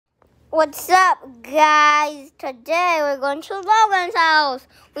What's up, guys? Today we're going to Logan's house.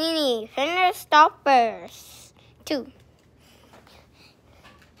 We need fender stoppers, too.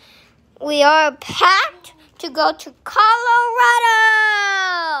 We are packed to go to Colorado.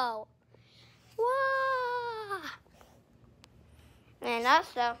 Wow! And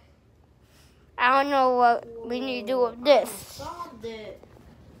also, I don't know what we need to do with this. Solved it.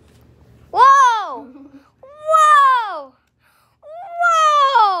 Whoa! Whoa!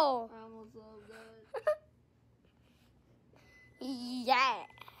 Whoa! I almost solved that. Yeah.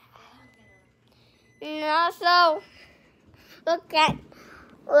 And also, look at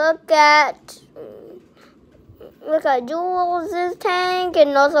Jules' tank,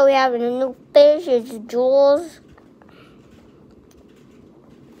 and also we have a new fish. It's Jules.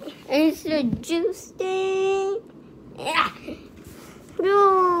 And it's the juice thing. Yeah.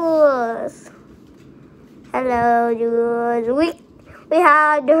 Jules. Hello, Jules. We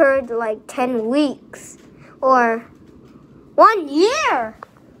had her like 10 weeks or 1 year.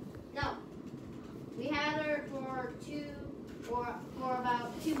 No. We had her for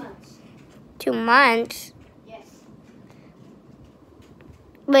about 2 months. 2 months. Yes.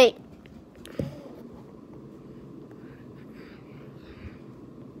 Wait.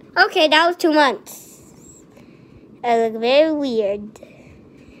 Okay, that was 2 months. That looked very weird.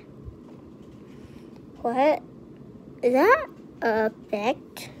 What is that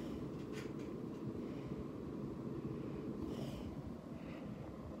effect?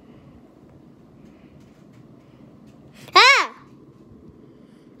 Ah!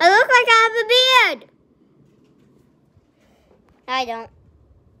 I look like I have a beard. I don't.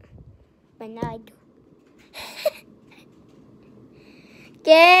 But now I do.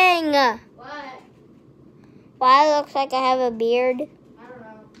 Dang! What? Why it looks like I have a beard? I don't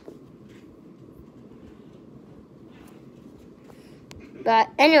know. But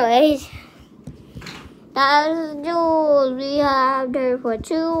anyways, that's Jules. We have her for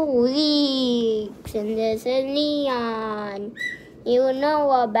 2 weeks, and this is Neon. You know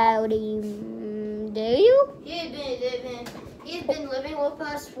about him, do you? He's been living with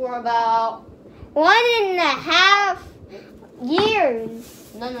us for about 1.5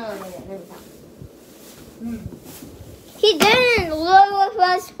 years. no. He didn't live with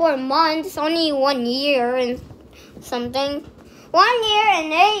us for months, only 1 year and something. 1 year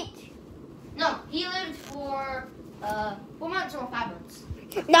and 8. No, he lived for 4 months or 5 months.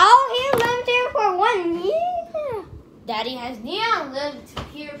 No, he lived here for 1 year. Daddy has Neon lived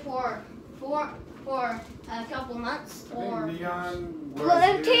here for a couple months or Leon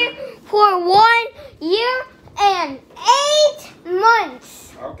Lived here for 1 year and 8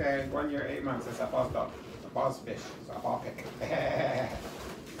 months. Okay, 1 year, 8 months. It's a boss dog. It's a boss fish. It's a ball pick.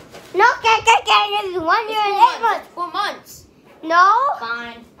 No, it's 1 year and 8 months. 4 months. No,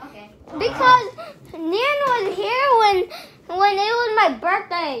 Fine. Okay. because Nan was here when it was my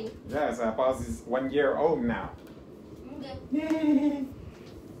birthday. Yes, boss is 1 year old now. Okay.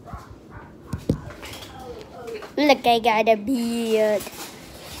 Look, I got a beard.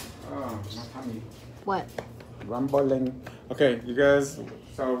 Oh, my tummy. What? Rumbling. Okay, you guys,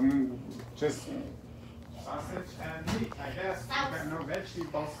 so just sausage and meat, I guess. We got no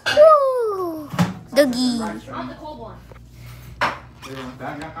vegetables. Woo! Doggy. Rice On the and- cold one. You want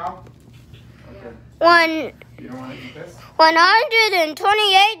that now? Okay. You don't want to eat this?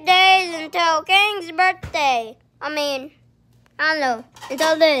 128 days until King's birthday. I don't know,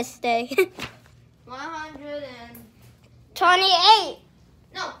 until this day. 28.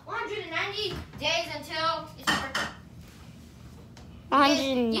 190 days until it's your birthday.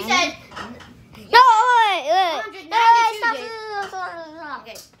 190. You said No, wait. 192 Stop.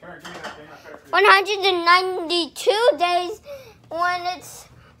 okay. Come here, give me that thing. 192 days when it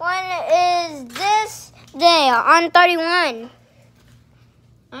is this day on 31.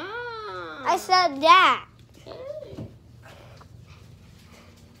 I said that.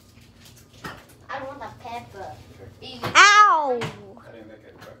 I don't want the pepper. Ow! I didn't lick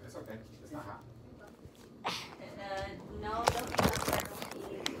it, but it's okay. It's not hot.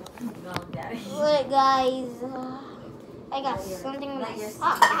 No, Daddy. Look, guys. I got something in my Not yours.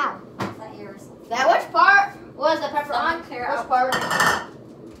 ow. Not yours. That which part was the pepper on? Don't clear Which out. part?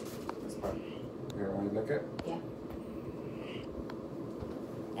 This part. Here, want to lick it? Yeah.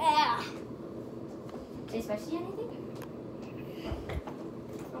 Is it spicy anything?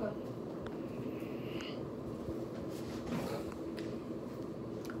 Okay.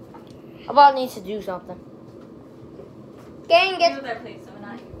 About needs to do something. Gang, Get with that plate, so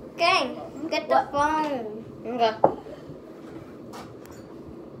not. gang, get the phone. Okay.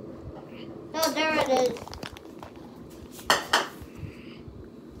 Oh, there it is.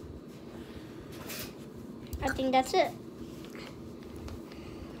 I think that's it.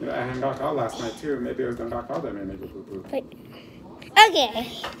 Yeah, I hung out last night too. Maybe it was the Doc Owl that made me go poo poo. Okay.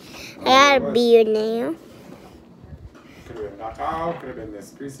 I got a beard now. Could have been Doc Owl. Could have been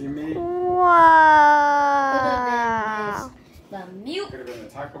this greasy meat. Wow. The milk. Could have been the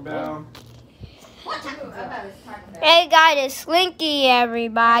Taco Bell. What Taco Bell? I thought it was Taco Bell. Hey, got a Slinky,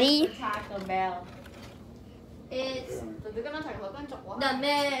 everybody. Taco Bell. It's the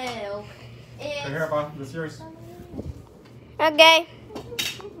milk. Hey, here, Bob. This is yours. Okay.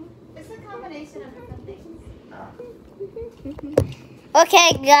 It's a combination of different things.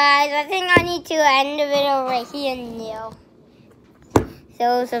 Okay, guys. I think I need to end the video right here now.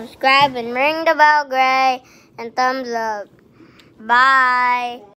 So subscribe and ring the bell, Gray, and thumbs up. Bye.